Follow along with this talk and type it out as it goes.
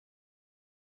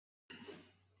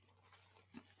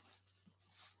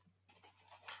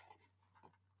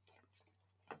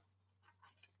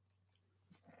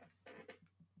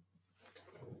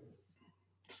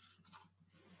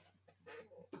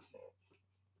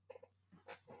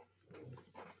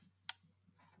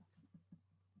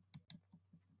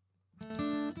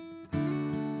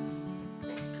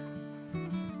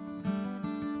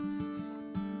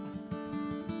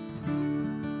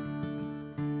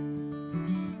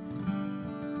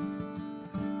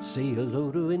Say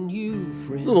hello to a new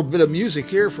friend. A little bit of music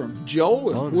here from Joe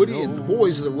and Woody and the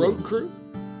boys of the Road Crew.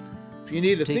 If you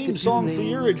need a theme song for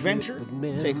your adventure,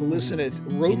 take a listen at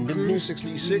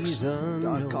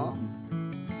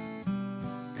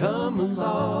roadcrew66.com. Come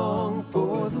along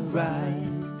for the ride.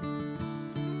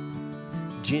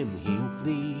 Jim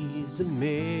Hinckley's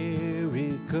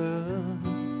America.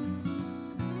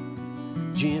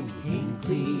 Jim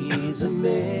Hinckley's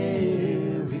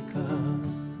America.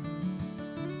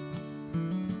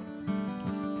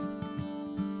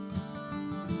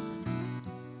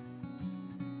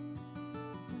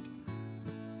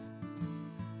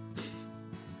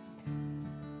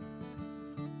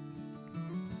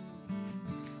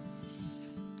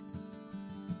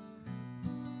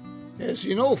 As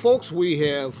you know, folks, we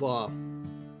have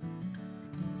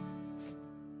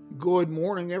good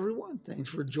morning, everyone. Thanks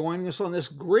for joining us on this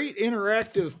great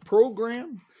interactive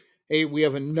program. Hey, we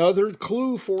have another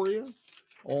clue for you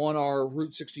on our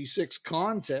Route 66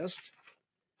 contest.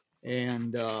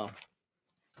 And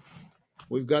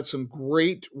we've got some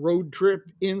great road trip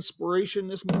inspiration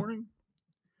this morning.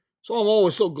 So I'm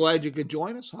always so glad you could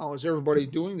join us. How is everybody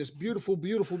doing this beautiful,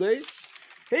 beautiful day?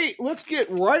 Hey, let's get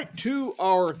right to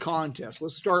our contest.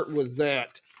 Let's start with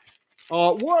that.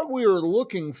 What we are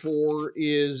looking for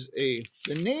is the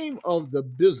name of the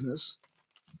business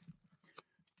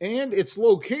and its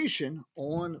location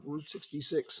on Route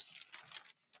 66.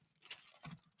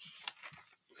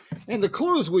 And the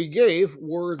clues we gave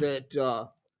were that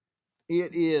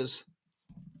it is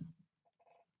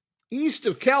east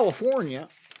of California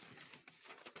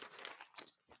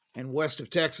and west of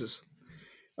Texas.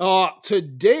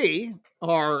 Today,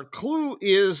 our clue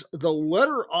is the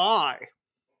letter I.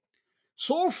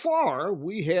 So far,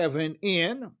 we have an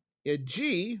N, a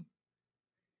G,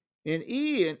 an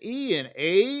E, an E, an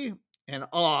A, an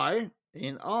I,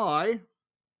 an I,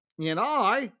 an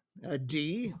I, a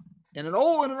D, and an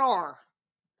O and an R.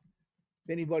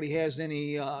 If anybody has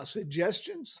any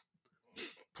suggestions,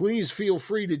 please feel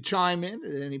free to chime in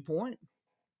at any point.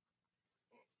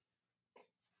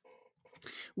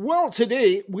 Well,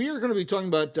 today we are going to be talking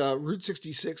about Route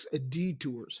 66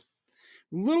 detours,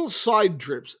 little side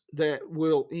trips that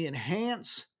will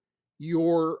enhance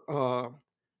your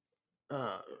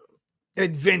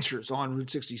adventures on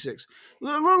Route 66.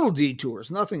 Little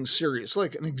detours, nothing serious.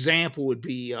 Like an example would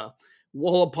be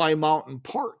Wallapai Mountain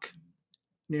Park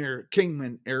near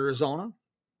Kingman, Arizona.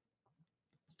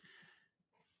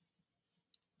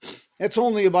 It's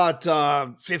only about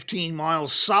 15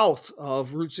 miles south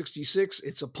of Route 66.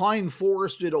 It's a pine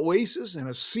forested oasis in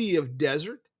a sea of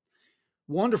desert.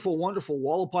 Wonderful, wonderful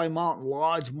Wallapai Mountain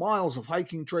Lodge, miles of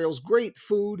hiking trails, great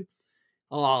food.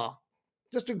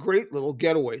 Just a great little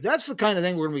getaway. That's the kind of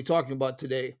thing we're going to be talking about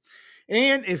today.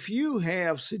 And if you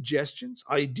have suggestions,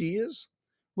 ideas,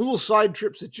 little side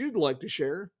trips that you'd like to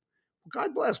share,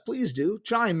 God bless, please do.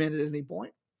 Chime in at any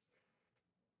point.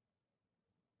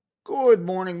 Good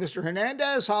morning, Mr.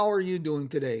 Hernandez. How are you doing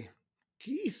today?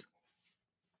 Keith?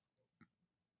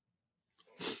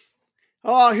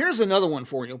 Here's another one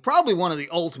for you. Probably one of the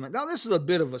ultimate. Now, this is a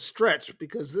bit of a stretch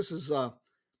because this is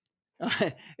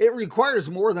it requires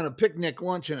more than a picnic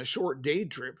lunch and a short day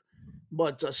trip.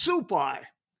 But Supai,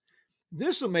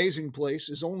 this amazing place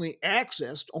is only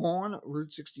accessed on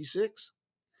Route 66.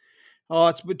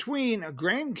 It's between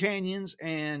Grand Canyons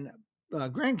and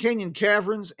Grand Canyon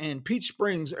Caverns and Peach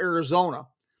Springs, Arizona.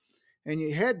 And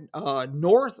you head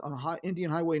north on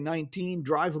Indian Highway 19,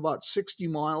 drive about 60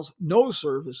 miles, no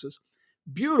services,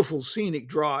 beautiful scenic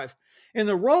drive. And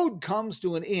the road comes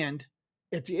to an end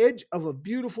at the edge of a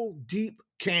beautiful deep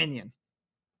canyon.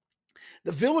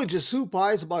 The village of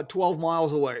Supai is about 12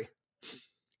 miles away.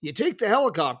 You take the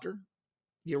helicopter,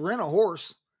 you rent a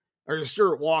horse, or you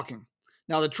start walking.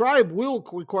 Now, the tribe will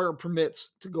require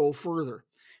permits to go further,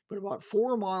 but about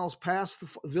 4 miles past the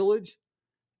village,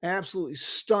 absolutely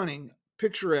stunning,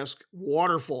 picturesque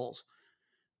waterfalls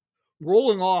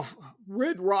rolling off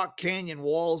red rock canyon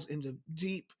walls into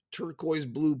deep turquoise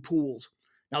blue pools.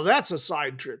 Now, that's a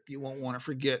side trip you won't want to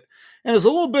forget. And as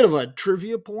a little bit of a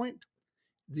trivia point,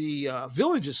 the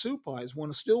village of Supai is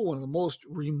still one of the most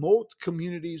remote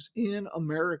communities in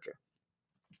America.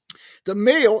 The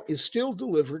mail is still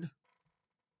delivered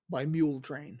by mule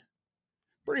train.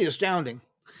 Pretty astounding.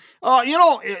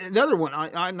 Another one.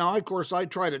 Now, of course, I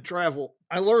try to travel.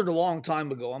 I learned a long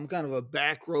time ago. I'm kind of a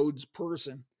back roads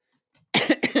person.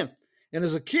 And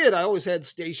as a kid, I always had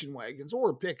station wagons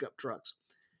or pickup trucks.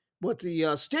 But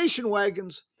the station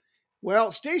wagons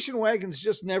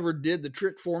just never did the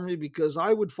trick for me because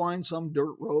I would find some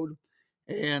dirt road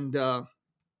and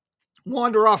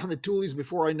wander off in the toolies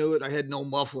before I knew it. I had no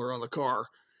muffler on the car.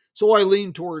 So I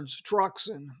lean towards trucks,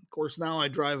 and of course now I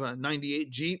drive a 98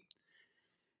 Jeep.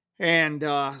 And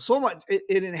so much,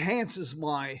 it enhances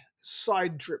my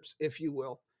side trips, if you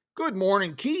will. Good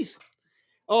morning, Keith.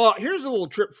 Here's a little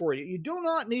trip for you. You do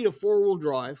not need a four-wheel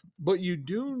drive, but you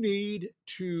do need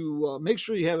to make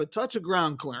sure you have a touch of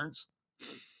ground clearance.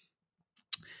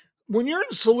 When you're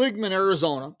in Seligman,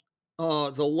 Arizona,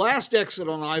 the last exit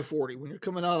on I-40, when you're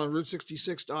coming out on Route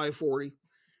 66 to I-40,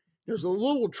 there's a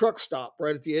little truck stop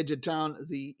right at the edge of town,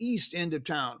 the east end of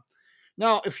town.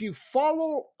 Now, if you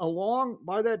follow along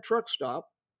by that truck stop,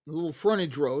 the little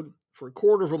frontage road for a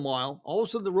quarter of a mile, all of a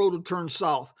sudden the road will turn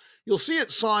south. You'll see it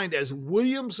signed as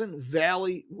Williamson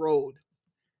Valley Road.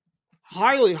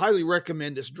 Highly, highly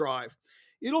recommend this drive.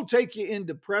 It'll take you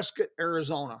into Prescott,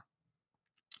 Arizona.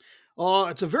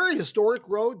 It's a very historic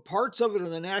road. Parts of it are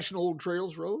the National Old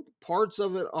Trails Road. Parts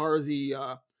of it are the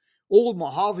old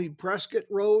Mojave Prescott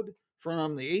Road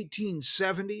from the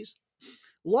 1870s.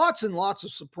 Lots and lots of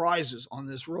surprises on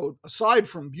this road, aside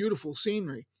from beautiful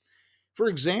scenery. For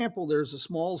example, there's a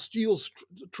small steel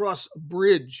truss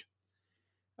bridge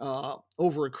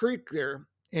over a creek there.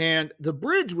 And the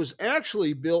bridge was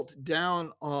actually built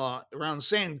down around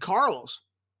San Carlos.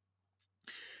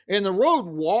 And the road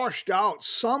washed out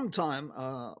sometime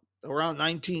around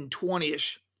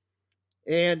 1920-ish.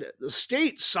 And the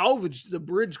state salvaged the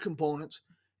bridge components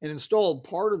and installed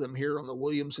part of them here on the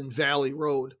Williamson Valley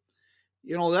Road.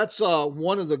 You know, that's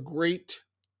one of the great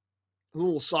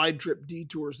little side trip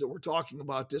detours that we're talking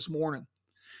about this morning.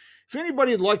 If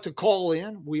anybody would like to call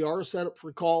in, we are set up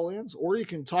for call-ins, or you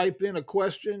can type in a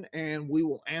question and we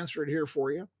will answer it here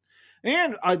for you.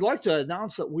 And I'd like to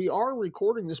announce that we are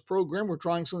recording this program. We're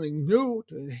trying something new.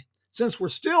 Since we're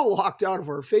still locked out of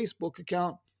our Facebook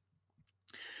account,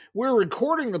 we're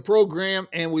recording the program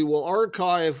and we will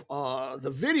archive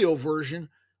the video version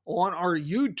on our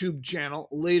YouTube channel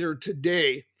later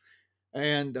today.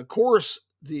 And of course,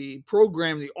 the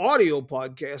program, the audio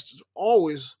podcast, is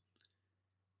always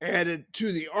added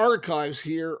to the archives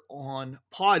here on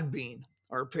Podbean,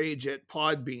 our page at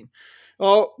Podbean.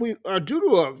 We are due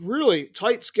to a really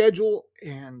tight schedule,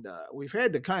 and we've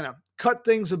had to kind of cut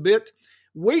things a bit.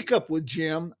 Wake Up with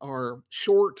Jim, our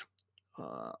short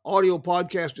audio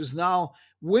podcast, is now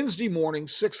Wednesday morning,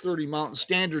 6:30 Mountain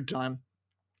Standard Time.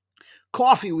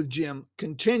 Coffee with Jim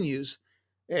continues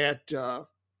at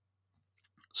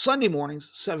Sunday mornings,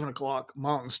 7 o'clock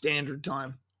Mountain Standard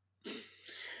Time.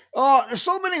 There's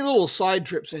so many little side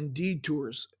trips and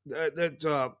detours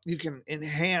that you can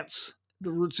enhance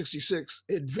the Route 66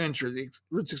 adventure, the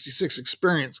Route 66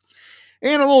 experience.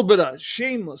 And a little bit of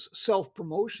shameless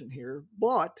self-promotion here,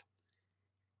 but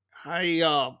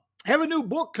I have a new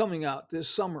book coming out this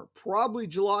summer, probably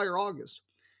July or August,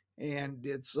 and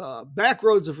it's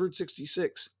Backroads of Route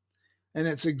 66. And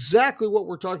it's exactly what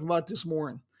we're talking about this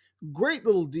morning. Great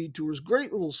little detours,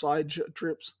 great little side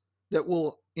trips that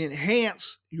will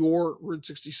enhance your Route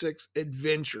 66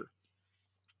 adventure.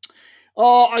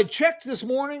 I checked this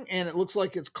morning and it looks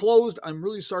like it's closed. I'm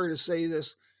really sorry to say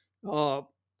this.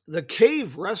 The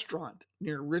Cave Restaurant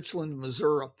near Richland,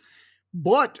 Missouri.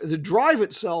 But the drive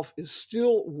itself is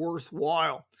still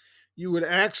worthwhile. You would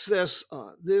access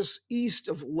this east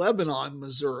of Lebanon,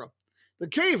 Missouri. The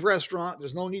Cave Restaurant,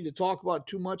 there's no need to talk about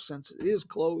too much since it is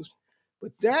closed.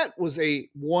 But that was a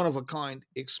one-of-a-kind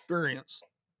experience.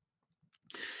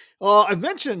 I've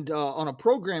mentioned on a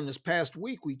program this past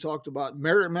week, we talked about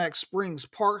Merrimack Springs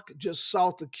Park, just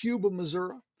south of Cuba,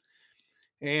 Missouri,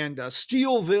 and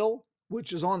Steelville,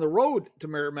 which is on the road to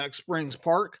Merrimack Springs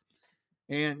Park.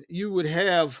 And you would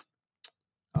have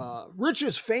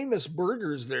Rich's Famous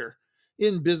Burgers there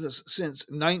in business since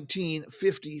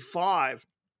 1955.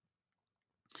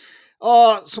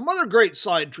 Some other great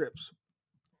side trips.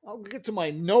 I'll get to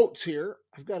my notes here.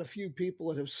 I've got a few people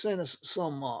that have sent us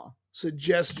some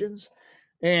suggestions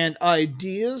and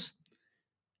ideas.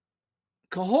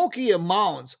 Cahokia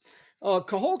Mounds.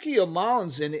 Cahokia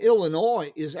Mounds in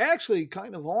Illinois is actually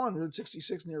kind of on Route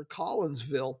 66 near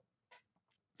Collinsville.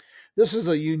 This is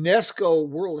a UNESCO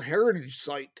World Heritage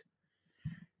Site.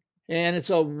 And it's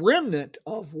a remnant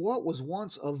of what was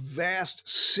once a vast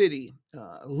city,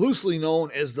 loosely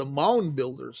known as the Mound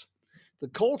Builders. The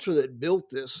culture that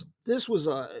built this was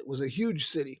a huge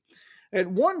city. At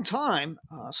one time,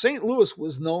 St. Louis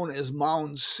was known as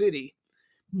Mound City.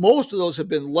 Most of those have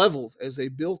been leveled as they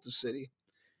built the city.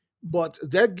 But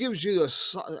that gives you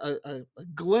a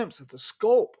glimpse at the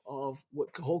scope of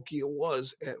what Cahokia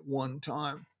was at one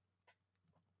time.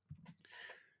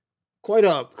 Quite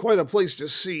a place to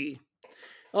see.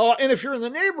 And if you're in the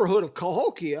neighborhood of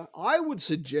Cahokia, I would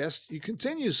suggest you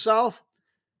continue south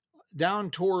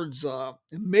down towards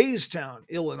Maystown,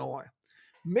 Illinois.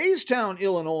 Maystown,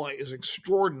 Illinois is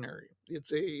extraordinary.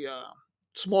 It's a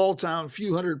small town,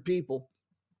 few hundred people,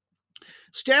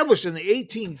 established in the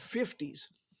 1850s.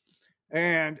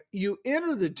 And you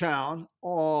enter the town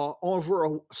over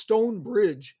a stone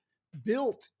bridge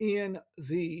built in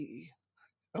the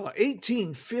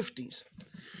 1850s.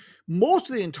 Most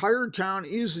of the entire town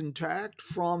is intact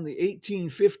from the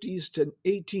 1850s to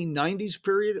 1890s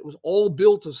period. It was all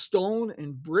built of stone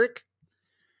and brick.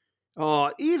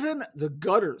 Even the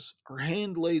gutters are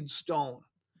hand-laid stone.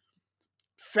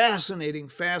 Fascinating,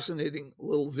 fascinating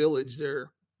little village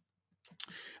there.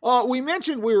 We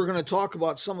mentioned we were going to talk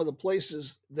about some of the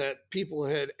places that people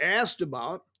had asked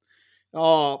about.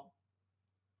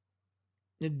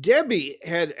 Debbie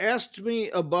had asked me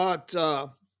about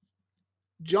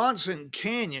Johnson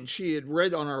Canyon. She had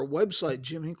read on our website,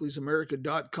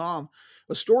 JimHinkley'sAmerica.com,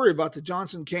 a story about the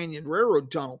Johnson Canyon Railroad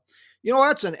Tunnel. You know,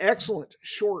 that's an excellent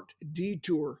short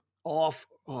detour off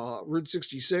Route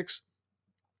 66.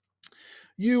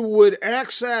 You would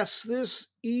access this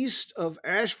east of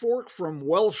Ash Fork from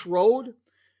Welsh Road.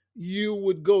 You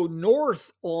would go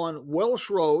north on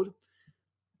Welsh Road.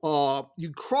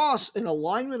 You cross an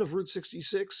alignment of Route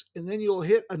 66, and then you'll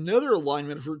hit another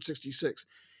alignment of Route 66,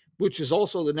 which is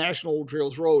also the National Old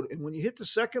Trails Road. And when you hit the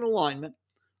second alignment,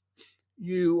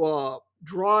 you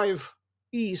drive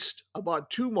east about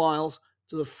 2 miles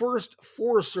to the first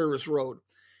Forest Service road.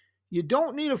 You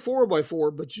don't need a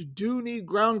 4x4, but you do need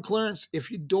ground clearance if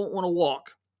you don't want to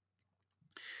walk.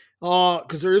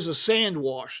 Because there is a sand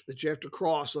wash that you have to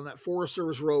cross on that Forest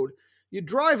Service road. You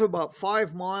drive about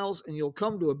 5 miles and you'll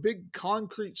come to a big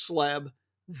concrete slab.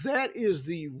 That is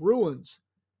the ruins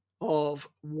of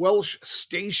Welsh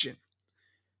Station.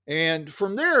 And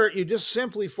from there, you just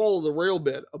simply follow the rail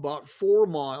bed about 4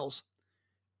 miles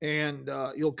and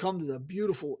you'll come to the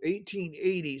beautiful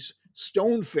 1880s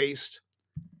stone-faced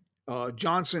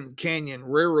Johnson Canyon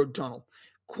Railroad Tunnel.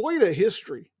 Quite a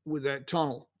history with that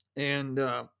tunnel. And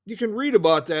you can read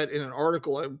about that in an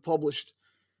article I published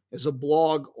as a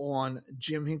blog on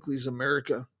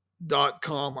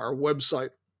JimHinkley'sAmerica.com, our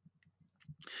website.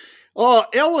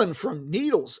 Ellen from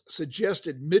Needles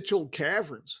suggested Mitchell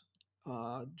Caverns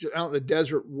out in the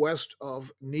desert west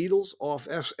of Needles off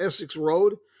Essex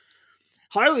Road.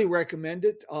 Highly recommend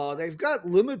it. They've got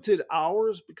limited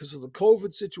hours because of the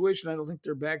COVID situation. I don't think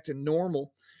they're back to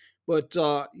normal. But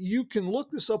you can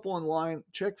look this up online.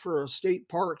 Check for State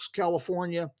Parks,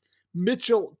 California,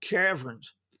 Mitchell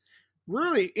Caverns.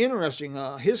 Really interesting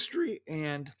history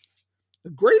and a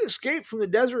great escape from the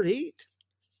desert heat.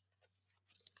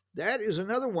 That is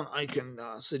another one I can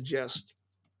suggest.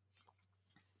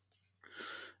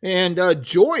 And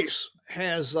Joyce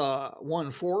has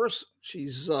one for us.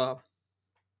 She's...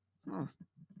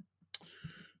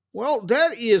 Well,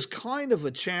 that is kind of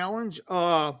a challenge.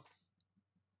 I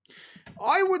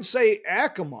would say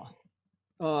Acoma,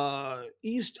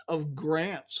 east of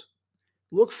Grants.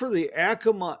 Look for the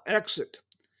Acoma exit.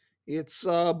 It's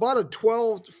about a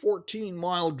 12 to 14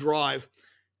 mile drive.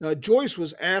 Joyce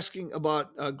was asking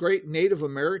about great Native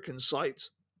American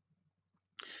sites.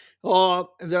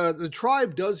 The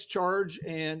tribe does charge,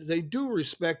 and they do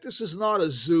respect. This is not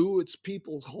a zoo, it's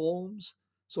people's homes.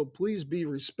 So please be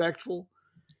respectful.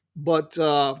 But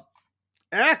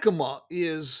Acoma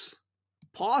is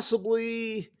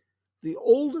possibly the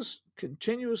oldest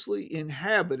continuously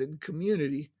inhabited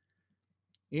community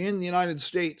in the United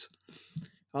States.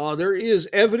 There is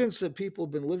evidence that people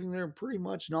have been living there pretty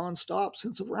much nonstop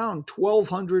since around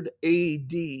 1200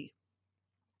 AD.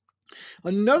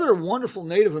 Another wonderful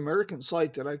Native American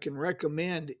site that I can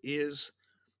recommend is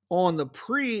on the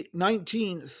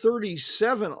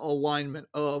pre-1937 alignment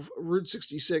of Route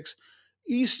 66,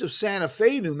 east of Santa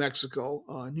Fe, New Mexico,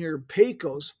 near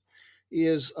Pecos,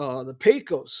 is the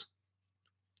Pecos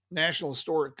National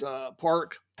Historic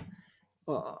Park.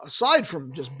 Aside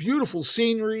from just beautiful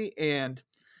scenery and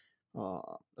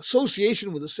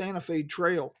association with the Santa Fe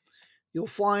Trail, you'll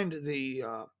find the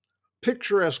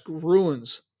picturesque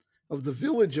ruins of the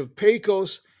village of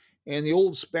Pecos and the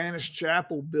old Spanish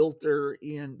chapel built there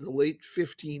in the late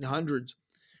 1500s,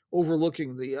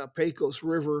 overlooking the Pecos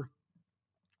River.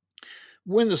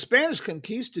 When the Spanish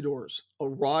conquistadors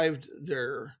arrived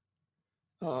there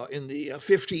in the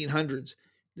 1500s,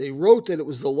 they wrote that it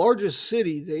was the largest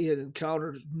city they had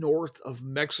encountered north of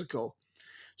Mexico.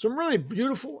 Some really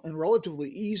beautiful and relatively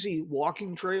easy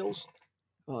walking trails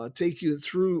take you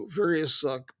through various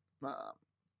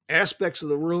aspects of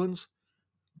the ruins.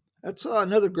 That's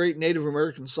another great Native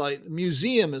American site. The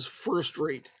museum is first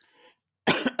rate.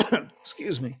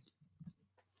 Excuse me.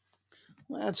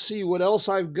 Let's see what else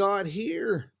I've got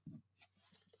here.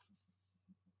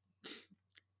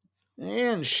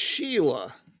 And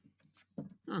Sheila.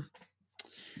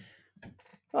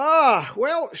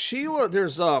 Well, Sheila,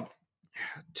 there's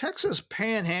Texas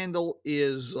Panhandle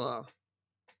is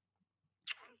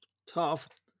tough.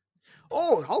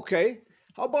 Oh, okay.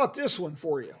 How about this one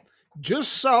for you?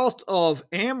 Just south of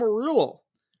Amarillo,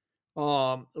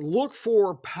 look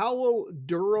for Palo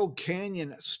Duro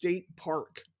Canyon State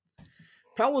Park.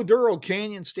 Palo Duro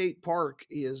Canyon State Park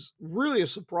is really a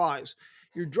surprise.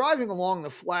 You're driving along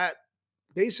the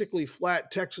basically flat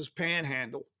Texas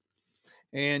Panhandle,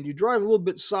 and you drive a little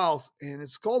bit south, and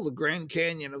it's called the Grand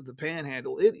Canyon of the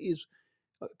Panhandle. It is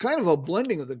kind of a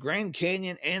blending of the Grand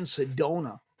Canyon and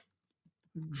Sedona.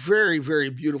 Very, very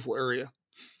beautiful area.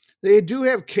 They do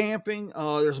have camping.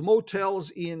 There's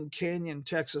motels in Canyon,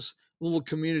 Texas, a little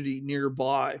community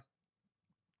nearby.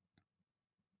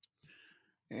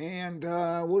 And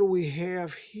what do we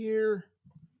have here?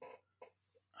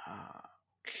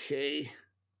 Okay.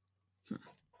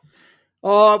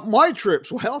 My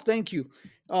trips. Well, thank you.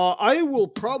 I will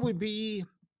probably be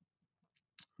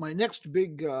my next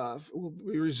big. We'll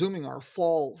be resuming our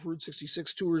fall Route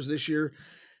 66 tours this year.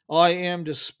 I am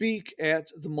to speak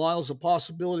at the Miles of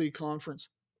Possibility conference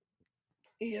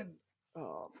in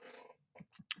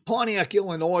Pontiac,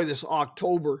 Illinois this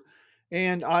October,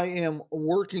 and I am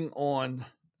working on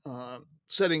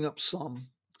setting up some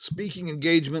speaking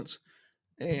engagements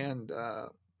and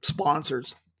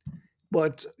sponsors.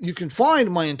 But you can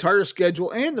find my entire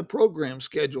schedule and the program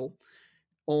schedule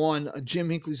on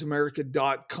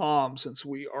JimHinkley'sAmerica.com since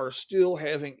we are still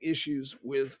having issues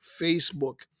with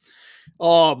Facebook.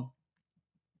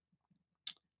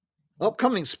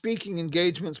 Upcoming speaking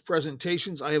engagements,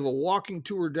 presentations. I have a walking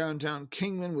tour downtown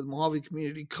Kingman with Mojave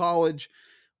Community College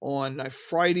on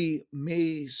Friday,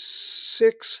 May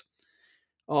 6th.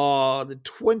 The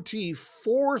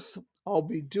 24th, I'll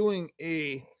be doing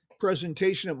a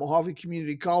presentation at Mojave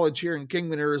Community College here in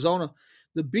Kingman, Arizona.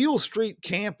 The Beale Street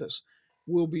campus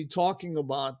will be talking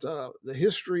about the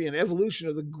history and evolution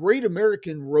of the Great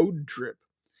American Road Trip.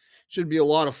 Should be a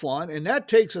lot of fun. And that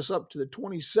takes us up to the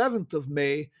 27th of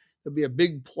May. There'll be a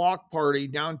big block party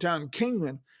downtown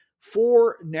Kingman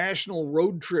for National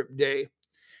Road Trip Day.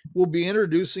 We'll be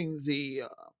introducing the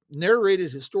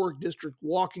narrated historic district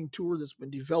walking tour that's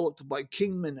been developed by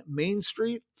Kingman Main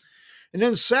Street. And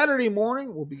then Saturday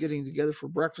morning, we'll be getting together for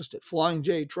breakfast at Flying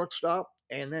J Truck Stop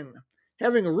and then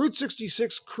having a Route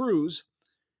 66 cruise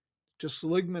to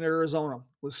Seligman, Arizona,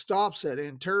 with stops at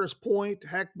Antares Point,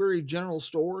 Hackberry General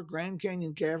Store, Grand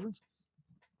Canyon Caverns.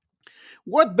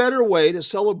 What better way to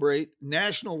celebrate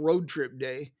National Road Trip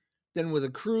Day than with a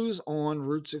cruise on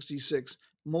Route 66,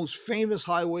 most famous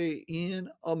highway in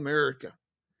America?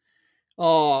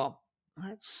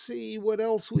 Let's see what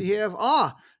else we have.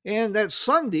 And that's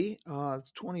Sunday,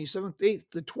 27th, 8th,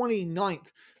 the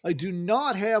 29th. I do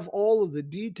not have all of the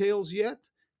details yet,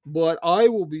 but I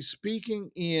will be speaking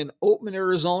in Oatman,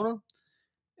 Arizona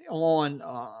on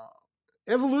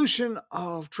evolution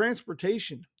of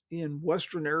transportation in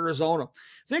Western Arizona.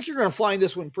 I think you're going to find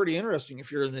this one pretty interesting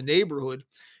if you're in the neighborhood.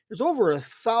 There's over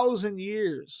 1,000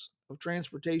 years of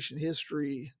transportation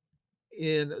history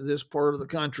in this part of the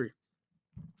country.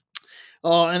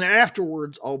 And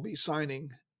afterwards, I'll be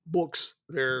signing books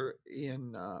there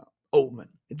in Oatman,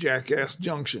 Jackass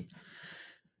Junction.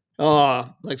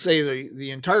 Like I say,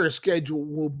 the entire schedule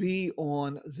will be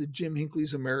on the Jim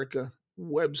Hinckley's America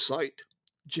website,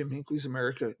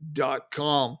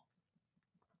 JimHinkley'sAmerica.com.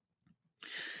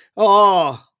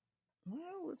 Well,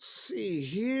 let's see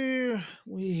here.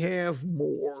 We have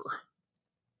more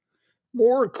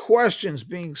questions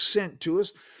being sent to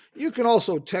us. You can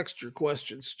also text your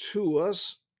questions to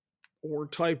us or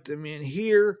type them in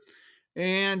here.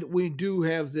 And we do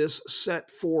have this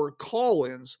set for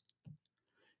call-ins.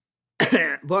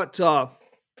 But,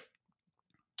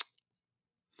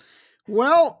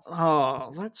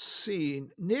 let's see.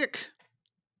 Nick,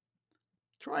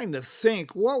 trying to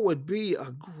think what would be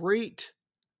a great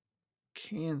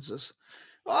Kansas.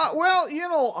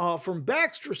 From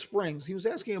Baxter Springs, he was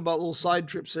asking about little side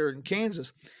trips there in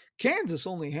Kansas. Kansas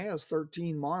only has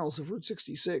 13 miles of Route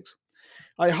 66.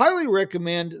 I highly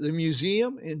recommend the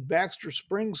museum in Baxter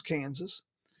Springs, Kansas.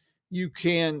 You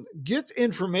can get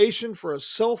information for a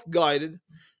self-guided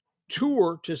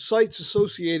tour to sites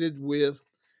associated with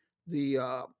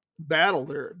the battle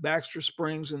there at Baxter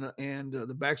Springs and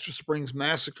the Baxter Springs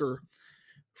Massacre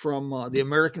from the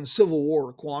American Civil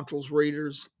War, Quantrill's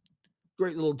Raiders.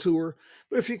 Great little tour.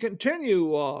 But if you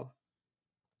continue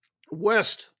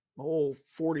west,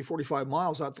 40, 45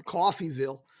 miles out to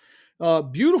Coffeyville,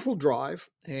 beautiful drive.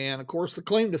 And of course, the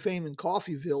claim to fame in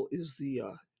Coffeyville is the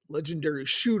legendary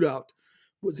shootout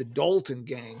with the Dalton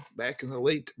Gang back in the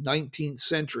late 19th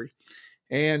century.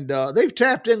 And they've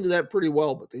tapped into that pretty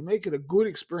well, but they make it a good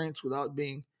experience without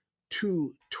being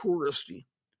too touristy.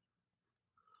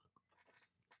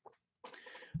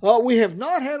 We have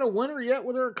not had a winner yet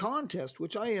with our contest,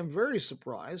 which I am very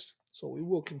surprised. So we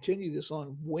will continue this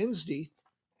on Wednesday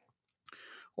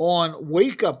on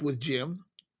Wake Up with Jim.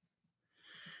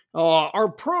 Our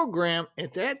program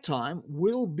at that time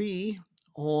will be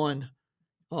on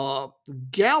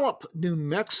Gallup, New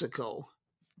Mexico.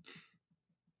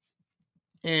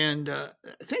 And I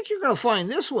think you're going to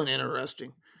find this one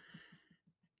interesting.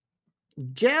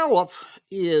 Gallup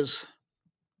is,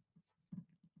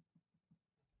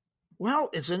 well,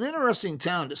 it's an interesting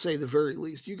town to say the very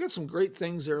least. You get some great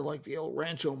things there like the El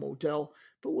Rancho Motel,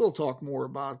 but we'll talk more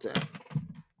about that.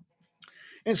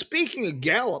 And speaking of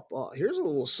Gallup, here's a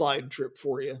little side trip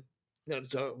for you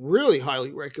that's really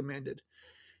highly recommended.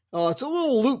 It's a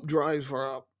little loop drive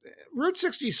for Route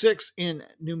 66 in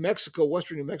New Mexico,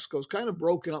 western New Mexico, is kind of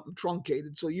broken up and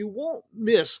truncated, so you won't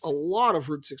miss a lot of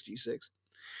Route 66.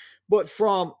 But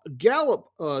from Gallup,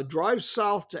 drive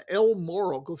south to El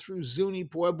Moro, go through Zuni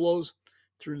Pueblos,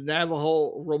 through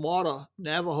Navajo, Ramada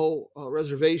Navajo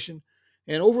Reservation,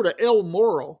 and over to El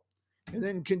Moro, and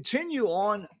then continue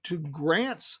on to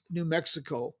Grants, New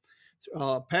Mexico,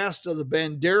 past the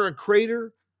Bandera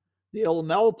Crater, the El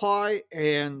Malapai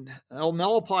and El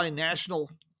Malapai National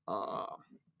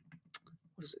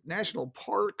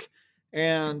Park,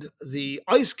 and the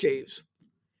ice caves.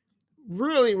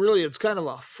 Really, it's kind of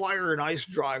a fire and ice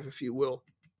drive, if you will.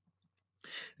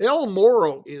 El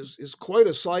Moro is quite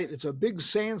a sight. It's a big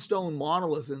sandstone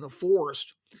monolith in the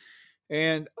forest,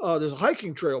 and there's a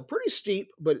hiking trail, pretty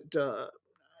steep, but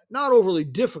not overly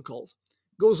difficult.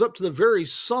 Goes up to the very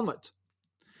summit,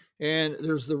 and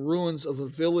there's the ruins of a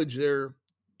village there,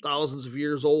 thousands of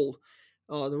years old.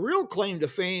 The real claim to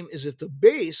fame is at the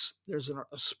base. There's a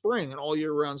spring, an all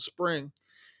year round spring,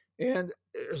 and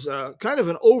there's a kind of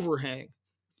an overhang.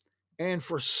 And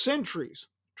for centuries,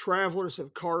 travelers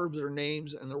have carved their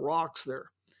names in the rocks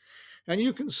there. And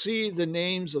you can see the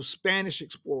names of Spanish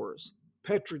explorers,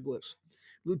 petroglyphs.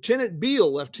 Lieutenant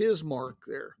Beale left his mark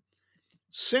there.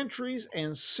 Centuries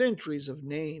and centuries of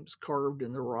names carved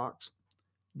in the rocks.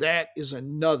 That is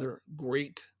another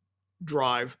great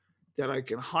drive that I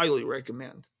can highly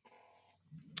recommend.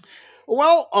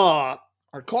 Well,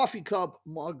 our coffee cup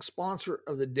mug sponsor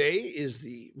of the day is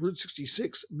the Route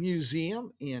 66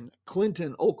 Museum in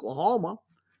Clinton, Oklahoma.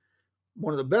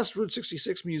 One of the best Route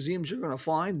 66 museums you're going to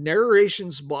find.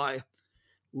 Narrations by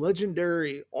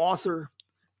legendary author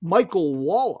Michael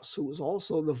Wallace, who was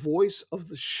also the voice of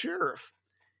the sheriff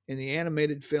in the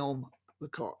animated film The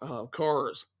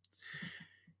Cars.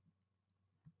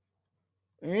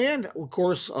 And, of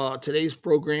course, today's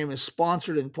program is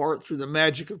sponsored in part through the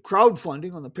magic of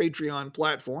crowdfunding on the Patreon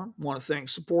platform. I want to thank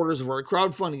supporters of our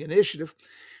crowdfunding initiative.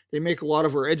 They make a lot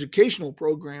of our educational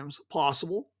programs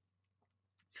possible.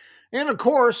 And, of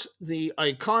course, the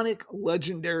iconic,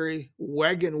 legendary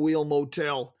Wagon Wheel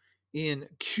Motel in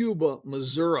Cuba,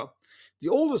 Missouri, the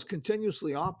oldest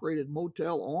continuously operated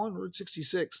motel on Route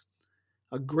 66.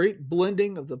 A great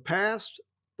blending of the past,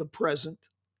 the present,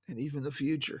 and even the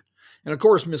future. And of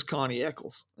course, Miss Connie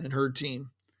Eccles and her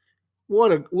team.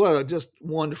 What a just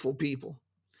wonderful people.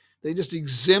 They just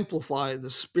exemplify the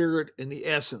spirit and the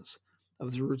essence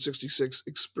of the Route 66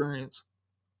 experience.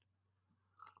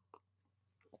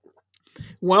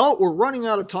 Well, we're running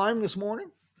out of time this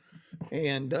morning,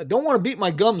 and don't want to beat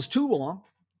my gums too long.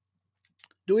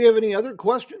 Do we have any other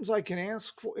questions I can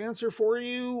answer for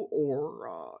you,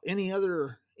 or any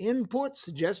other input,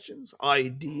 suggestions,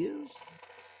 ideas?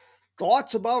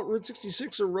 Thoughts about Route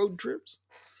 66 or road trips?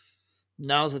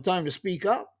 Now's the time to speak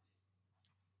up.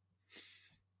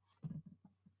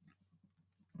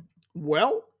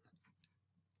 Well,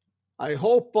 I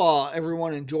hope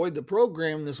everyone enjoyed the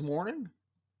program this morning.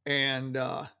 And,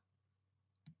 well,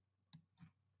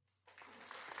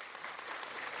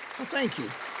 thank you.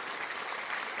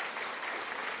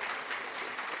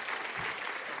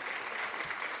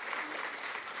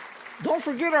 Don't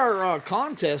forget our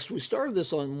contest. We started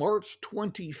this on March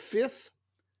 25th.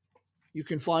 You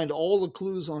can find all the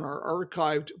clues on our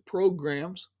archived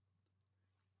programs.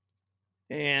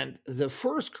 And the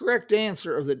first correct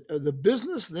answer of the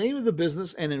business, name of the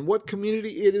business, and in what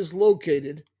community it is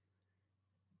located,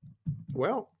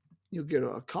 well, you'll get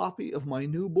a copy of my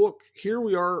new book. Here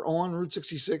we are on Route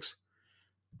 66,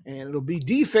 and it'll be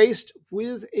defaced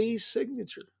with a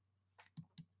signature.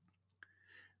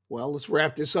 Well, let's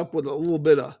wrap this up with a little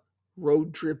bit of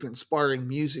road trip inspiring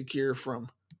music here from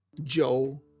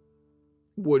Joe,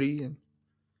 Woody, and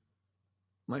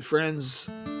my friends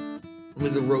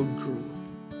with the road crew.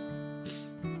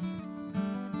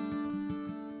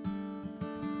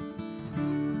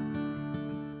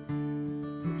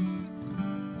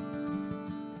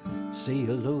 Say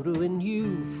hello to a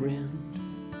new friend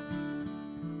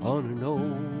on an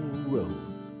old road.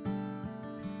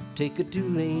 Take a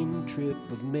 2-lane trip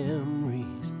of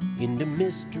memories into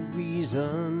mysteries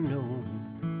unknown.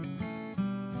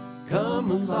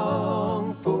 Come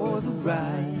along for the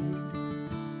ride.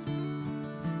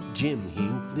 Jim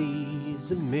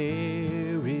Hinckley's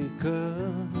America.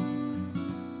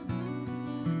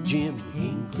 Jim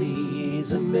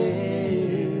Hinckley's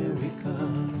America.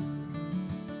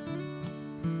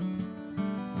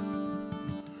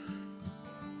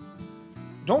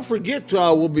 Don't forget,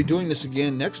 we'll be doing this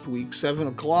again next week, 7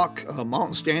 o'clock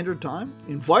Mountain Standard Time.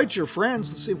 Invite your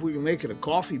friends to see if we can make it a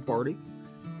coffee party.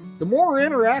 The more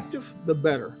interactive, the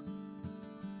better.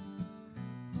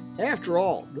 After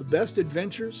all, the best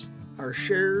adventures are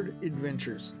shared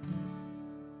adventures.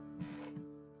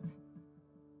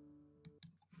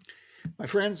 My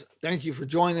friends, thank you for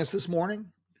joining us this morning.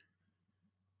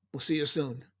 We'll see you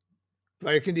soon.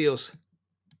 Vaya con Dios.